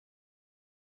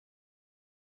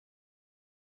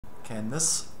Okay, in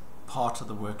this part of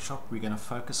the workshop we're going to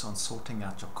focus on sorting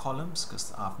out your columns,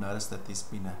 because I've noticed that there's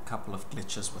been a couple of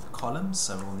glitches with columns,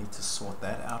 so we'll need to sort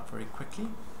that out very quickly.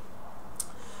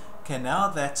 Okay, now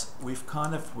that we've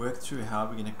kind of worked through how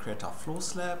we're going to create our floor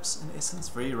slabs, in essence,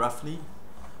 very roughly,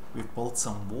 we've built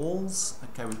some walls.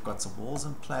 Okay, we've got some walls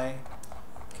in play.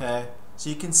 Okay, so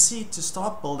you can see to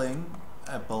start building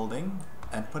a building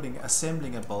and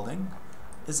assembling a building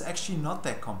is actually not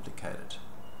that complicated.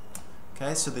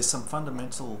 Okay, so there's some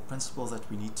fundamental principles that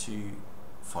we need to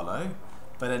follow,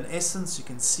 but in essence you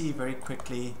can see very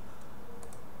quickly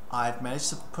I've managed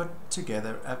to put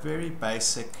together a very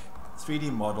basic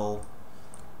 3D model.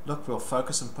 Look, we'll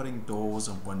focus on putting doors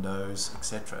and windows,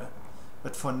 etc.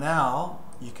 But for now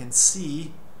you can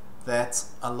see that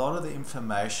a lot of the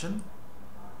information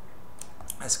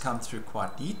has come through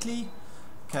quite neatly.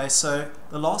 Okay, so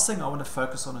the last thing I want to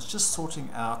focus on is just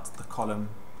sorting out the column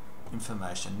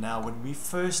information. Now, when we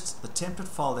first, the template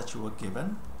file that you were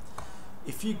given,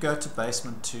 if you go to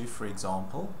basement 2, for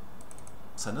example,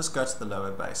 so let's go to the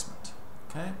lower basement.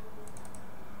 Okay,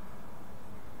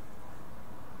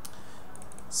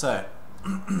 so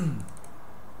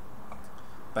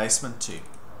basement 2,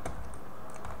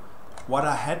 what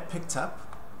I had picked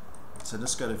up, so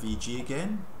let's go to VG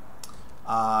again,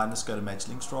 let's go to Match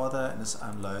Links rather, and let's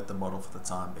unload the model for the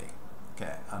time being.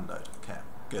 Okay, unload. Okay,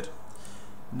 good.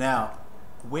 Now,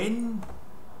 when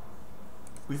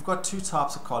we've got two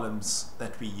types of columns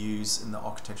that we use in the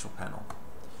architectural panel,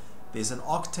 there's an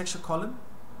architecture column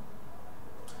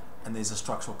and there's a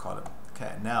structural column.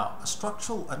 Okay, now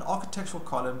an architectural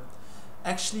column,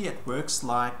 actually it works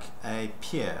like a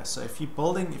pier. So if you've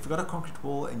got a concrete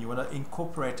wall and you want to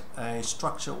incorporate a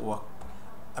structure or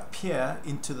a pier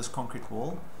into this concrete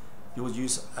wall, you'll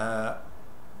use an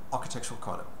architectural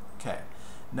column. Okay.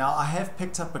 Now I have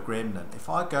picked up a gremlin. If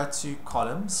I go to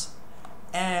columns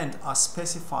and I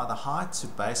specify the height to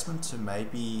basement to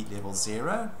maybe level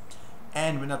 0,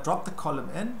 and when I drop the column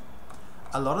in,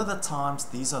 a lot of the times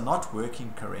these are not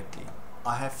working correctly.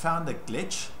 I have found a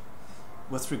glitch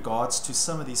with regards to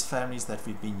some of these families that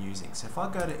we've been using. So if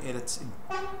I go to edit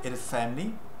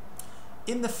family,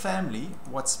 in the family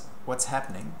what's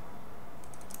happening,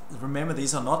 remember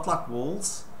these are not like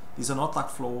walls, these are not like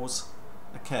floors.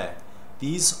 Okay,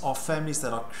 these are families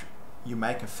that you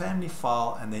make a family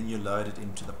file and then you load it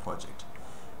into the project.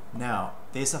 Now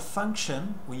there's a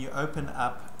function when you open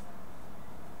up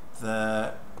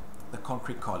the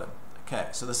concrete column. Okay,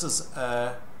 so this is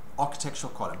a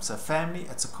architectural column. So family,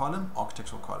 it's a column,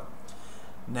 architectural column.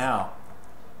 Now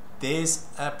there's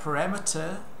a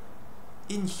parameter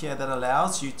in here that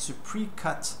allows you to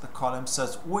pre-cut the column so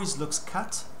it always looks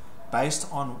cut based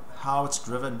on how it's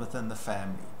driven within the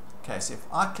family. Okay, so if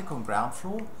I click on ground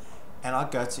floor and I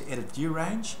go to edit view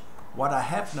range, what I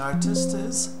have noticed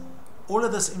is all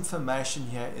of this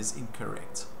information here is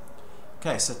incorrect.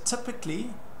 Okay, so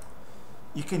typically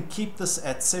you can keep this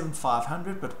at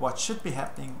 7500, but what should be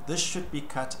happening, this should be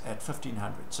cut at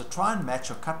 1500. So try and match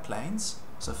your cut planes,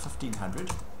 so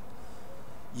 1500.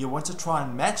 You want to try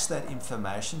and match that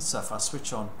information, so if I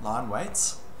switch on line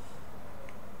weights,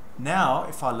 now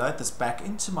if I load this back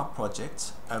into my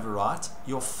project, overwrite,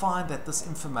 you'll find that this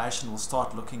information will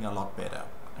start looking a lot better.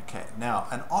 Okay, now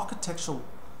an architectural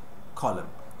column,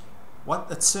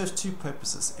 it serves two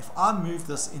purposes. If I move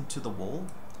this into the wall,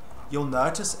 you'll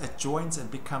notice it joins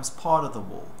and becomes part of the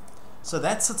wall. So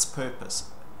that's its purpose.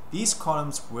 These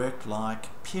columns work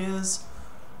like piers.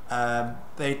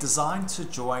 They're designed to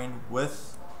join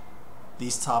with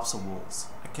these types of walls.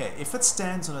 Okay, if it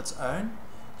stands on its own,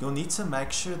 you'll need to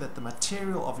make sure that the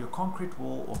material of your concrete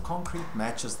wall or concrete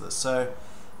matches this. So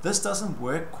this doesn't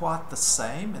work quite the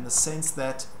same in the sense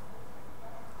that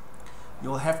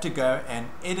you'll have to go and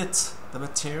edit the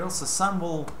material. So some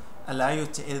will allow you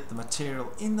to edit the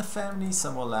material in the family,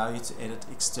 some will allow you to edit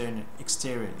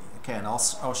exteriorly. Okay, and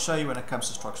I'll show you when it comes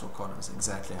to structural columns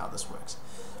exactly how this works.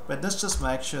 But let's just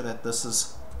make sure that this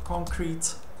is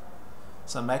concrete.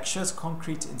 So make sure it's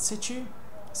concrete in situ,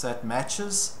 so it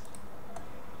matches.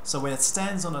 So when it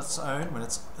stands on its own, when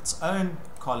it's its own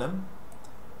column,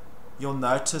 you'll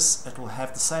notice it will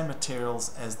have the same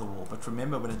materials as the wall. But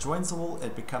remember, when it joins the wall,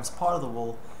 it becomes part of the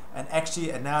wall, and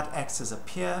actually now it acts as a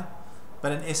pier,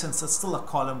 but in essence it's still a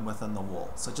column within the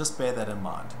wall. So just bear that in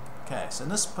mind. Okay, so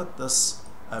let's put this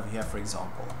over here for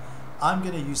example. I'm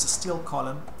going to use a steel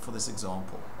column for this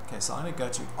example. Okay, so I'm going to go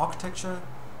to architecture,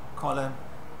 column,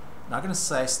 and I'm going to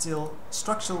say steel,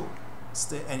 structural,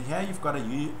 and here you've got a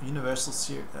universal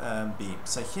beam.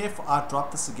 So here if I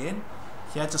drop this again,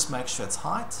 here just make sure it's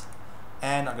height,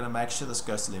 and I'm going to make sure this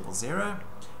goes to level 0,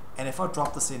 and if I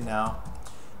drop this in now,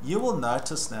 you will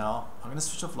notice now, I'm going to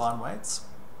switch off line weights.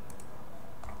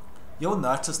 You'll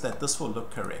notice that this will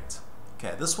look correct.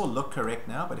 Okay, this will look correct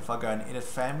now, but if I go and edit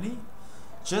family,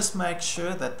 just make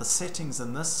sure that the settings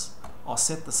in this are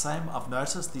set the same. I've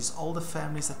noticed these older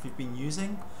families that we've been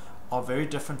using are very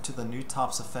different to the new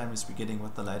types of families we're getting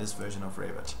with the latest version of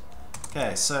Revit.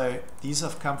 Okay, so these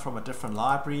have come from a different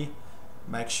library.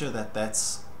 Make sure that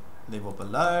that's level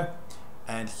below,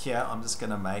 and here I'm just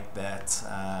going to make that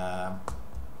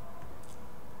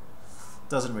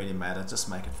doesn't really matter, just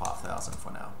make it 5,000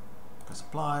 for now. Press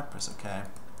apply, press OK.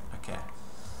 Okay,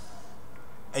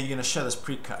 and you're going to show this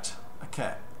pre-cut.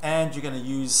 Okay, and you're going to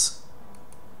use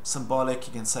symbolic,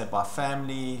 you can say by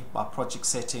family, by project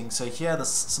setting. So here the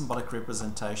symbolic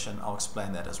representation, I'll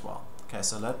explain that as well. Okay,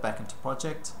 so load back into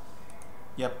project,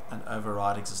 yep, and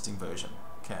override existing version.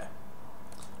 Okay,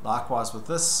 likewise with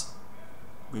this,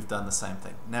 we've done the same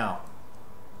thing. Now,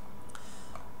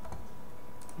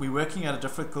 we're working at a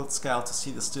difficult scale to see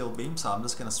the steel beam, so I'm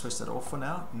just going to switch that off for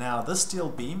now. Now this steel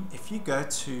beam, if you go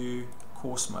to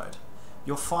coarse mode,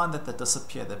 you'll find that they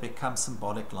disappear. They become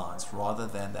symbolic lines rather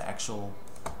than the actual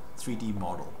 3D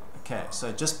model. Okay,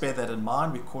 so just bear that in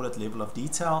mind. We call it level of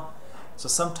detail. So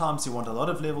sometimes you want a lot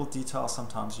of level of detail,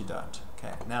 sometimes you don't.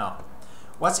 Okay, now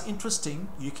what's interesting,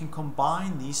 you can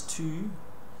combine these two.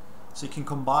 So you can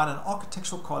combine an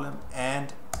architectural column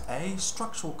and a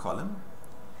structural column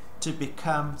to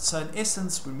become, so in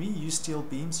essence, when we use steel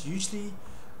beams, usually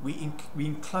we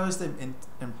enclose them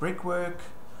in brickwork,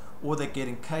 or they get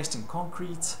encased in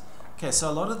concrete. Okay,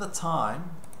 so a lot of the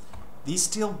time, these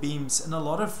steel beams, in a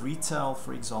lot of retail,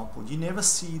 for example, you never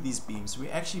see these beams. We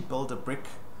actually build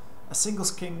a single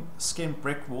skin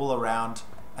brick wall around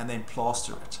and then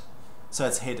plaster it. So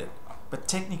it's headed. But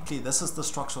technically, this is the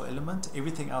structural element.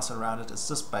 Everything else around it is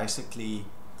just basically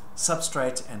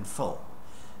substrate and fill.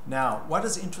 Now, what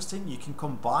is interesting, you can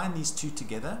combine these two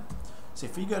together. So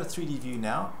if we go to 3D view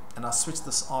now, and I switch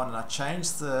this on and I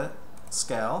change the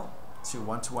scale to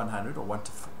 1 to 100 or 1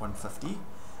 to 150,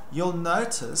 you'll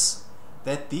notice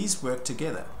that these work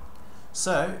together.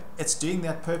 So it's doing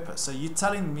that purpose. So you're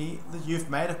telling me that you've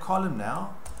made a column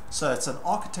now. So it's an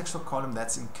architectural column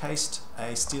that's encased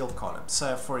a steel column.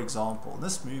 So for example,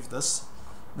 let's move this,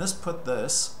 let's put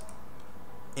this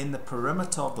in the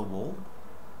perimeter of the wall.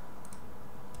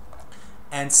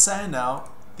 And say now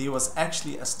there was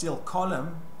actually a steel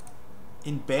column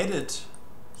embedded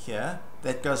here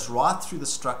that goes right through the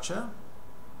structure.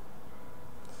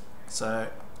 So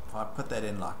if I put that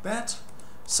in like that,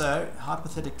 so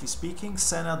hypothetically speaking,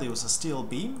 say now there was a steel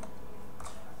beam,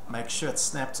 make sure it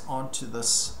snaps onto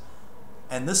this,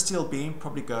 and this steel beam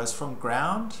probably goes from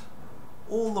ground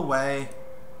all the way,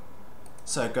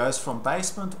 so it goes from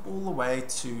basement all the way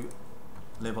to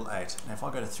level 8. Now if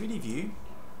I go to 3D view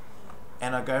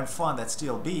and I go and find that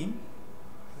steel beam,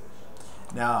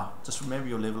 now just remember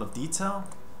your level of detail.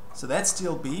 So that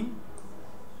steel beam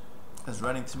is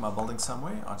running through my building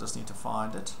somewhere. I just need to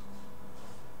find it.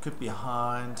 Could be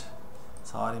behind,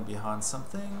 it's hiding behind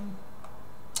something.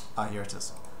 Ah, here it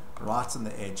is, right on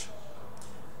the edge.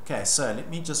 Okay, so let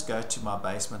me just go to my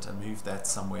basement and move that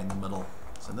somewhere in the middle.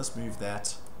 So let's move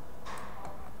that,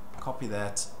 copy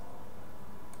that,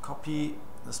 copy,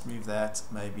 let's move that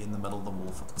maybe in the middle of the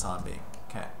wall for the time being.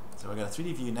 Okay, so we've got a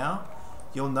 3D view now.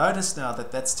 You'll notice now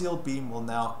that that steel beam will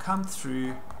now come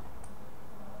through.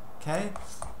 Okay,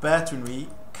 but when we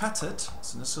cut it,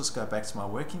 so let's just go back to my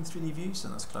working 3D view. So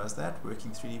let's close that,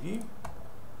 working 3D view.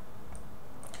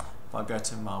 If I go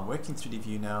to my working 3D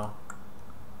view now,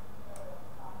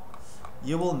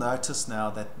 you will notice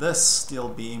now that this steel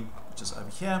beam, which is over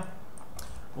here,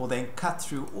 will then cut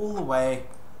through all the way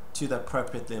to the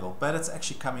appropriate level, but it's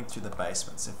actually coming through the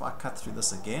basement. So if I cut through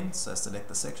this again, so select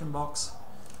the section box,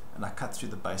 and I cut through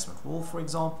the basement wall, for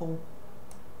example,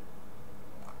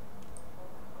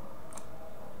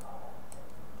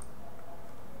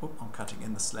 I'm cutting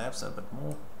in the slab, so a bit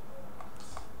more.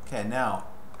 Okay, now,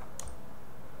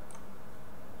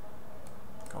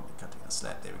 can't be cutting the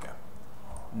slab, there we go.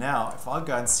 Now, if I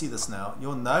go and see this now,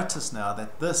 you'll notice now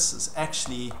that this is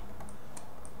actually,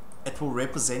 it will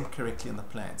represent correctly in the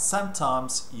plan.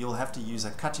 Sometimes you'll have to use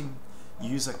a cutting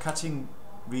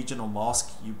region or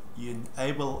mask. You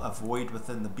enable a void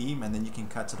within the beam and then you can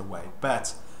cut it away.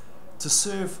 But to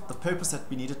serve the purpose that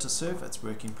we needed to serve, it's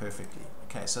working perfectly.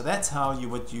 Okay, so that's how you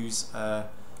would use a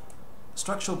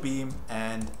structural beam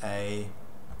and a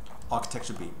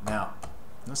architecture beam. Now,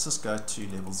 let's just go to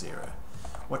level 0.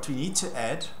 What we need to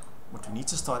add, what we need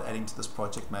to start adding to this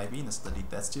project maybe, let's delete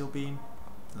that steel beam.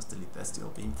 Let's delete that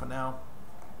steel beam for now.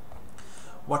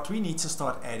 What we need to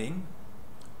start adding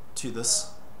to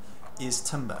this is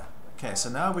timber. Okay,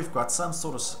 so now we've got some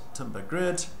sort of timber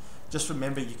grid. Just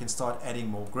remember, you can start adding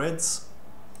more grids.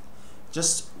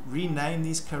 Just rename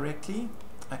these correctly.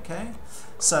 Okay,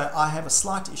 so I have a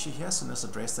slight issue here, so let's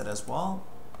address that as well.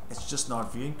 It's just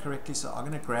not viewing correctly, so I'm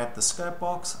going to grab the scope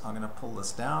box, I'm going to pull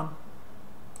this down.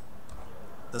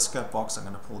 The scope box I'm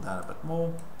going to pull down a bit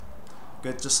more.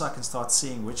 Good, just so I can start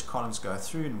seeing which columns go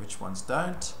through and which ones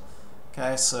don't.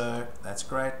 Okay, so that's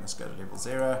great. Let's go to level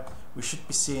 0. We should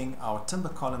be seeing our timber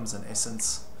columns in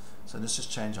essence. So let's just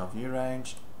change our view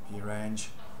range,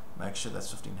 make sure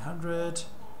that's 1500,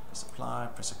 press apply,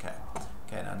 press OK.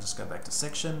 Okay, now just go back to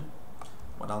section.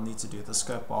 What I'll need to do with the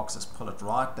scope box is pull it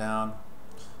right down.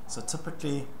 So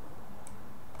typically,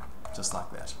 just like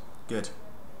that. Good.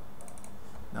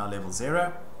 Now level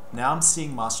 0. Now I'm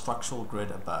seeing my structural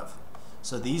grid above.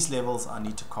 So these levels I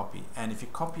need to copy. And if you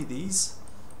copy these,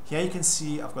 here you can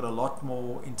see I've got a lot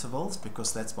more intervals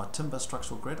because that's my timber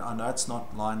structural grid. I know it's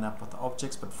not lined up with the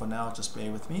objects, but for now just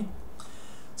bear with me.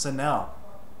 So now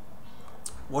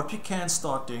what we can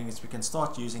start doing is we can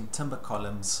start using timber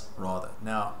columns rather.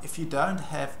 Now if you don't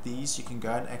have these, you can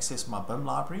go and access my BIM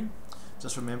library.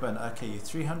 Just remember an OKU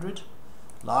 300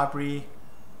 library.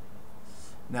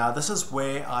 Now this is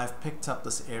where I've picked up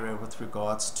this area with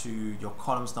regards to your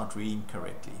columns not reading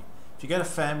correctly. If you go to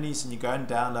families and you go and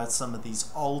download some of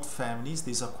these old families,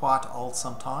 these are quite old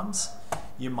sometimes,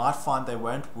 you might find they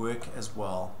won't work as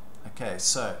well. Okay,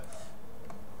 so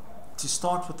to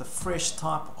start with a fresh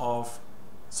type of,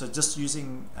 so just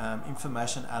using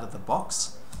information out of the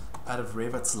box, out of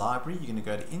Revit's library, you're going to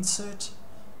go to Insert,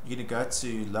 you're going to go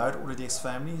to Load AutoDX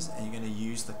Families, and you're going to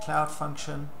use the Cloud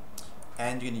function,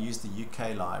 and you're going to use the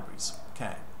UK libraries.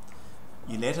 Okay,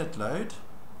 you let it load.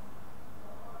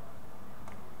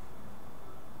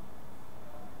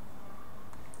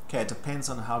 Okay, it depends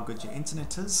on how good your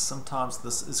internet is. Sometimes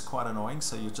this is quite annoying,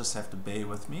 so you just have to bear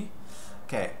with me.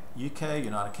 Okay, UK,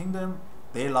 United Kingdom,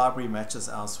 their library matches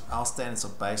ours. Our standards are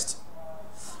based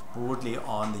broadly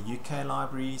on the UK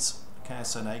libraries. Okay,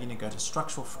 so now you're going to go to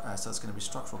structural, so it's going to be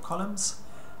structural columns,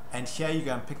 and here you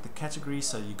go and pick the category.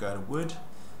 So you go to wood.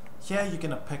 Here you're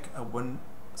going to pick a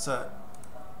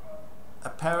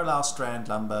parallel strand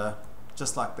lumber,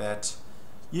 just like that.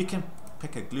 You can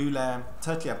pick a glue lamp,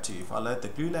 totally up to you. If I load the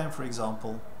glue lamp, for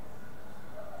example,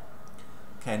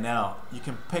 okay, now you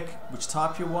can pick which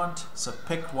type you want. So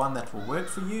pick one that will work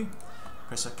for you.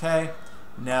 Press OK.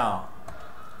 Now,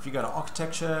 if you go to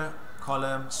architecture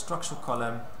column, structural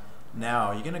column,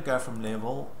 now you're going to go from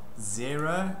level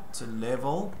 0 to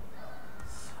level,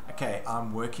 okay,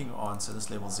 I'm working on, so this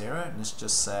level 0, and let's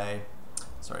just say,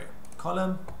 sorry,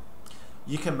 column.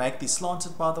 You can make these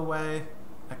slanted, by the way.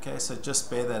 Okay, so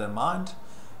just bear that in mind.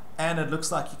 And it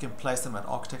looks like you can place them at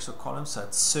architectural columns, so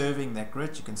it's serving that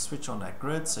grid. You can switch on that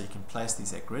grid, so you can place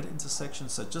these at grid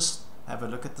intersections. So just have a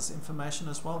look at this information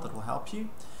as well, that will help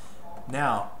you.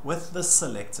 Now, with this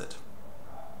selected,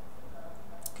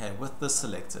 okay, with this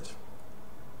selected,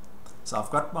 so I've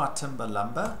got my timber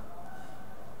lumber.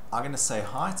 I'm going to say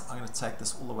height. I'm going to take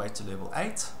this all the way to level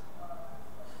 8.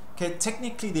 Okay,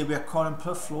 technically there will be a column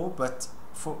per floor, but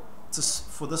for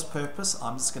this purpose,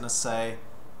 I'm just going to say,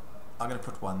 I'm going to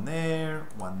put one there,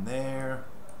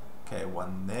 okay,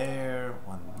 one there,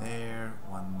 one there,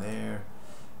 one there.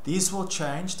 These will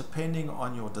change depending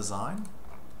on your design.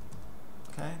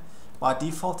 Okay, by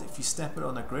default, if you snap it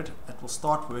on a grid, it will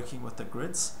start working with the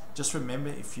grids. Just remember,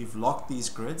 if you've locked these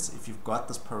grids, if you've got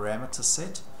this parameter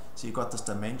set, so you've got this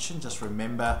dimension, just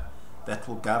remember that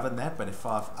will govern that. But if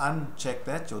I've unchecked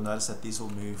that, you'll notice that these will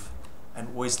move and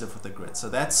always live with the grid.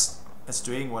 So it's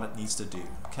doing what it needs to do.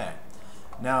 Okay,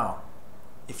 now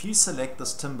if you select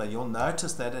this timber, you'll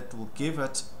notice that it will give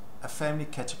it a family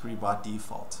category by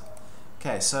default.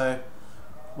 Okay, so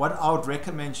what I would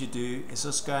recommend you do is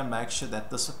just go and make sure that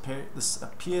this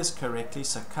appears correctly.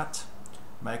 So cut,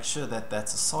 make sure that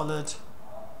that's a solid.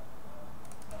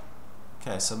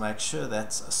 Okay, so make sure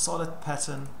that's a solid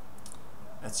pattern.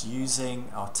 It's using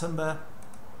our timber.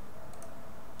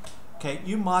 Okay,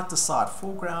 you might decide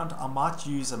foreground. I might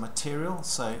use a material.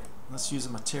 So let's use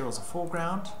a material as a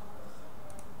foreground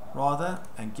rather,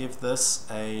 and give this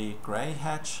a gray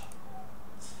hatch,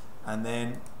 and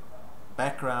then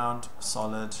background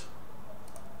solid,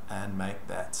 and make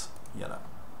that yellow.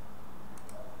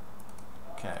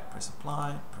 Okay, press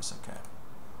apply, press OK.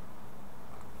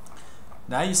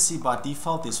 Now you see by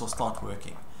default this will start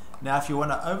working. Now if you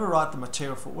want to overwrite the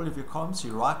material for all of your columns,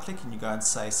 you right click and you go and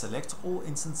say select all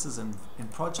instances in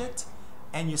project,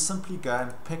 and you simply go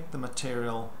and pick the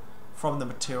material from the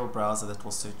material browser that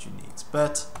will suit your needs.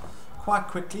 But quite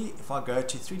quickly, if I go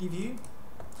to 3D view,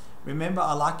 Remember,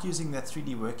 I like using that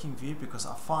 3D working view because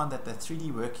I find that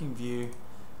 3D working view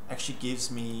actually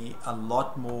gives me a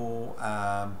lot more,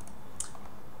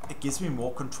 it gives me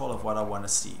more control of what I want to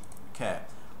see. Okay,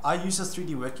 I use the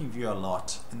 3D working view a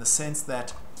lot in the sense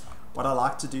that what I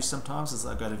like to do sometimes is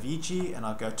I go to VG and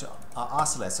I go to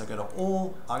isolate. So I go to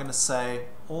all, I'm going to say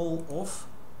all off,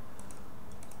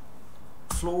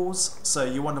 floors. So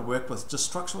you want to work with just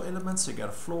structural elements, so you go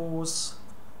to floors,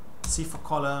 C for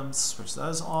columns, switch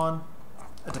those on.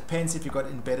 It depends if you've got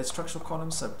embedded structural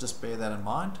columns, so just bear that in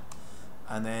mind.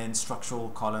 And then structural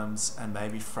columns and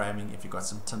maybe framing if you've got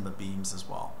some timber beams as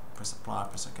well. Press apply,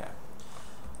 press OK.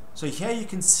 So here you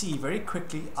can see very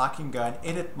quickly I can go and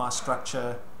edit my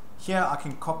structure. Here I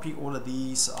can copy all of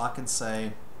these. I can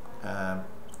say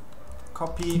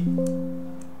copy.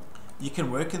 You can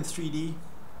work in 3D.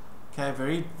 Okay,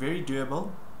 very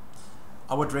doable.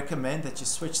 I would recommend that you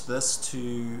switch this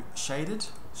to shaded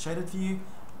view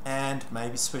and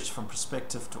maybe switch from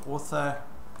perspective to ortho,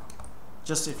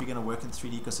 just if you're going to work in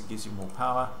 3D because it gives you more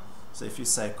power. So if you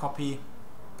say copy,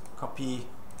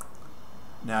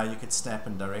 now you can snap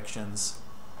in directions.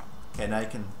 Okay, now you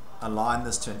can align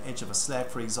this to an edge of a slab,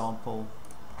 for example.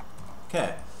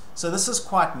 Okay, so this is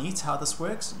quite neat how this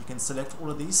works. You can select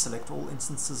all of these, select all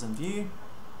instances in view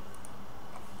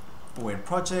or in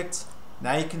project.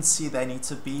 Now you can see they need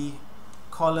to be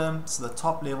column, so the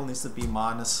top level needs to be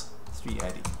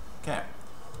 -380. Okay,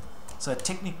 so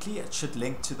technically it should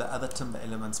link to the other timber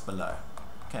elements below.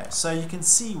 Okay, so you can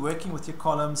see working with your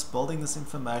columns, building this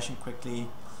information quickly.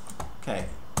 Okay,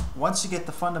 once you get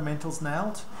the fundamentals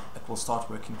nailed, it will start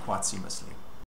working quite seamlessly.